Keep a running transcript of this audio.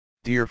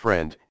Dear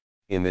friend,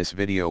 in this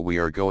video we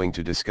are going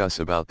to discuss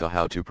about the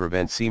how to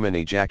prevent semen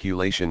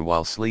ejaculation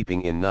while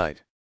sleeping in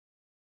night.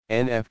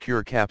 NF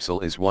Cure Capsule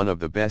is one of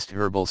the best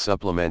herbal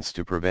supplements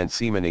to prevent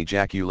semen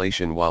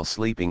ejaculation while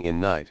sleeping in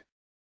night.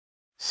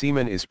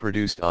 Semen is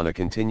produced on a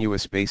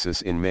continuous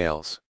basis in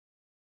males.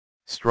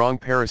 Strong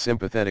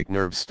parasympathetic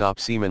nerves stop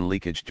semen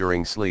leakage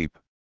during sleep.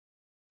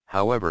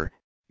 However,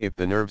 if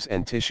the nerves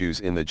and tissues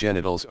in the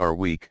genitals are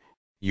weak,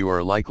 you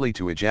are likely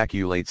to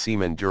ejaculate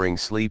semen during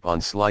sleep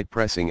on slight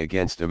pressing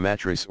against a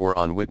mattress or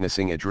on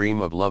witnessing a dream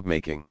of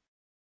lovemaking.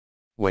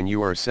 When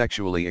you are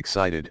sexually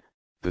excited,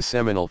 the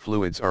seminal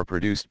fluids are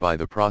produced by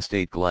the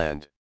prostate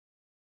gland.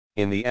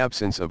 In the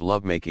absence of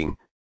lovemaking,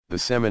 the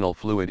seminal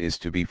fluid is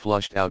to be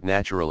flushed out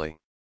naturally.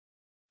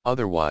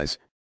 Otherwise,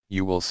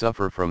 you will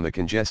suffer from the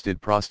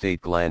congested prostate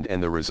gland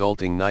and the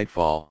resulting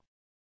nightfall.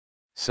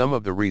 Some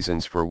of the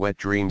reasons for wet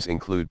dreams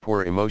include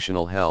poor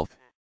emotional health,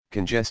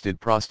 congested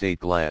prostate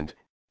gland,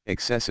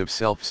 excessive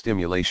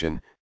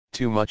self-stimulation,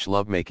 too much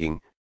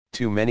lovemaking,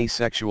 too many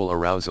sexual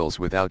arousals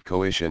without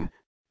coition,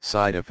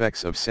 side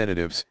effects of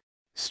sedatives,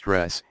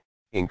 stress,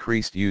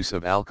 increased use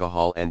of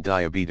alcohol and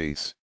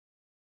diabetes.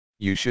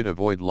 You should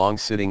avoid long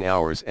sitting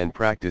hours and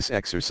practice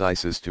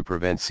exercises to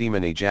prevent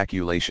semen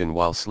ejaculation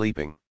while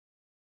sleeping.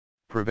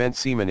 Prevent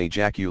semen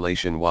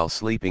ejaculation while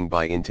sleeping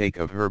by intake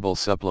of herbal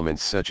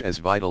supplements such as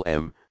Vital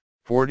M,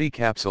 40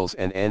 capsules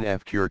and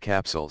NF Cure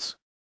capsules.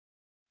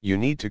 You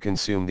need to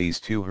consume these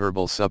two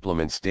herbal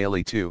supplements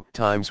daily 2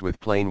 times with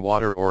plain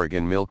water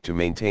Oregon milk to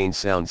maintain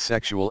sound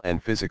sexual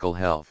and physical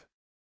health.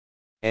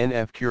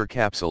 NF Cure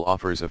capsule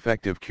offers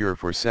effective cure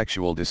for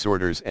sexual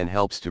disorders and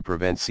helps to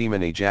prevent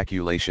semen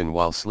ejaculation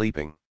while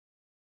sleeping.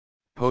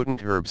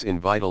 Potent herbs in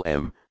Vital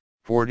M,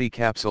 40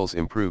 capsules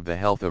improve the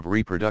health of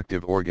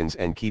reproductive organs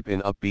and keep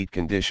in upbeat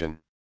condition.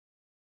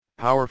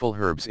 Powerful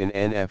herbs in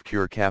NF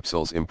Cure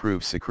capsules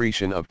improve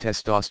secretion of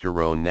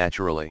testosterone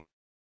naturally.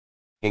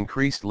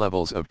 Increased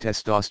levels of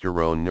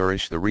testosterone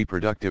nourish the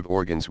reproductive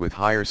organs with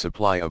higher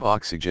supply of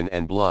oxygen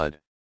and blood.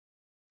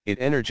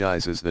 It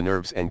energizes the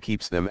nerves and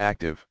keeps them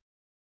active.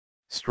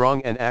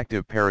 Strong and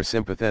active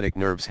parasympathetic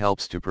nerves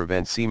helps to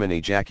prevent semen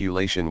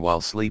ejaculation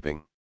while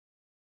sleeping.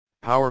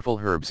 Powerful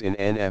herbs in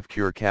NF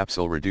Cure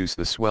capsule reduce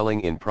the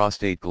swelling in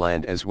prostate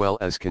gland as well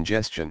as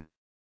congestion.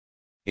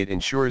 It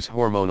ensures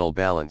hormonal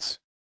balance.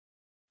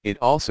 It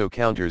also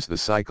counters the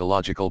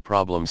psychological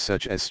problems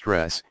such as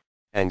stress,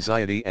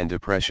 anxiety and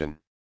depression.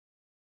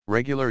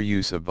 Regular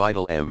use of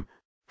Vital M,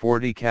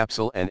 40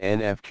 capsule and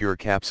NF Cure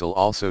capsule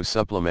also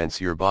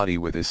supplements your body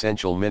with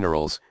essential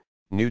minerals,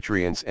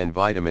 nutrients and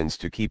vitamins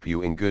to keep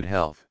you in good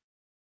health.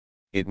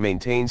 It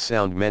maintains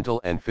sound mental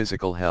and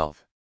physical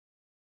health.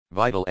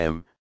 Vital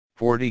M,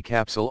 40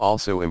 capsule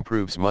also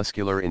improves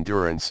muscular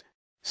endurance,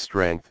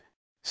 strength,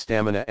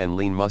 stamina and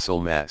lean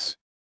muscle mass.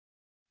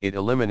 It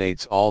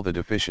eliminates all the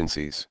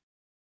deficiencies.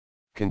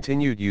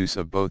 Continued use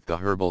of both the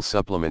herbal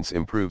supplements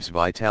improves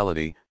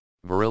vitality,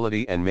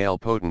 virility and male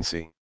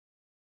potency.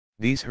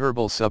 These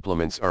herbal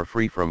supplements are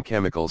free from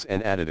chemicals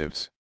and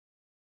additives.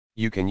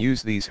 You can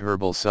use these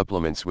herbal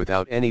supplements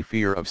without any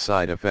fear of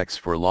side effects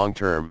for long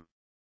term.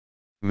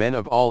 Men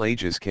of all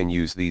ages can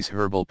use these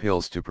herbal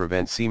pills to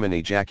prevent semen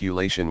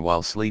ejaculation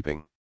while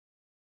sleeping.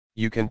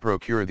 You can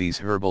procure these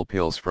herbal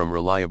pills from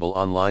reliable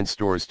online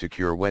stores to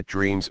cure wet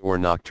dreams or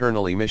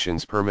nocturnal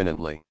emissions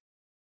permanently.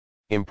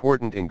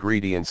 Important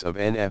ingredients of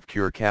NF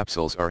Cure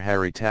capsules are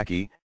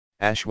haritaki,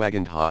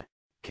 ashwagandha,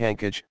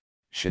 kankaj,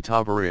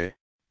 shatavari,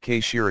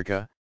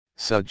 kashirika,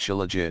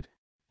 sudshilajit,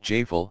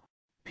 jafal,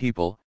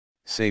 people,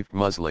 safe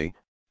musli,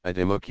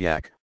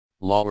 adimukyak,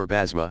 lawar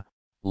basma,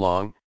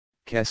 long,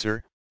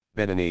 kesar,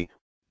 bedani,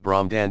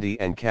 brahmdandi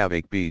and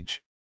kavak bij.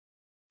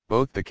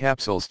 Both the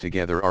capsules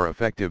together are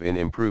effective in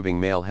improving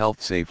male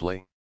health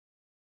safely.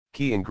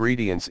 Key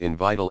ingredients in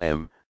Vital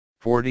M,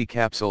 40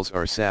 capsules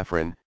are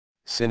saffron,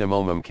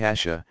 cinnamomum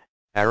cassia,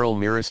 aryl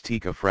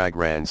myristica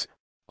fragrans,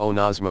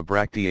 onosma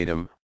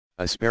bracteatum,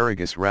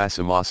 asparagus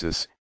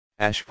racemosus,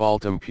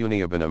 asphaltum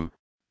puneobanum,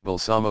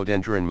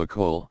 balsamodendron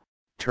macole,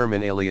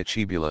 terminalia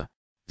chibula,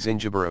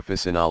 zingiber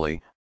officinale,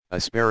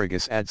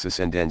 asparagus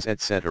adscendens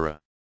etc.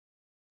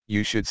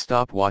 You should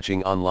stop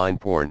watching online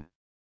porn.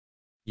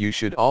 You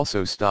should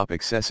also stop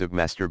excessive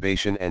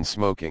masturbation and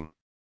smoking.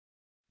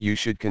 You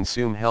should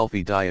consume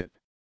healthy diet.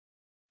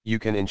 You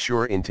can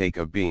ensure intake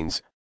of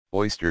beans,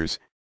 oysters,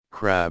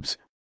 crabs,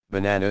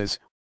 bananas,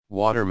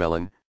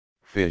 watermelon,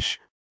 fish,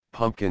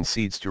 pumpkin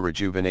seeds to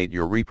rejuvenate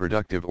your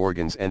reproductive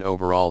organs and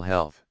overall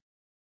health.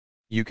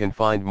 You can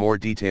find more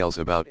details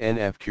about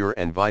NF Cure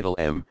and Vital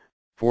M,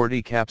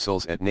 40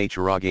 capsules at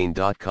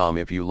natureorgain.com.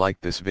 If you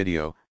liked this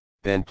video,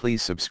 then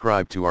please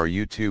subscribe to our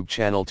YouTube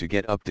channel to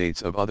get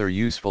updates of other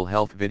useful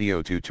health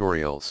video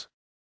tutorials.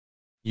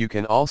 You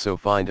can also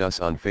find us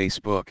on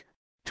Facebook,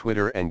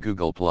 Twitter and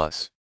Google+.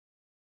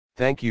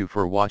 Thank you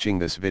for watching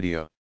this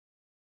video.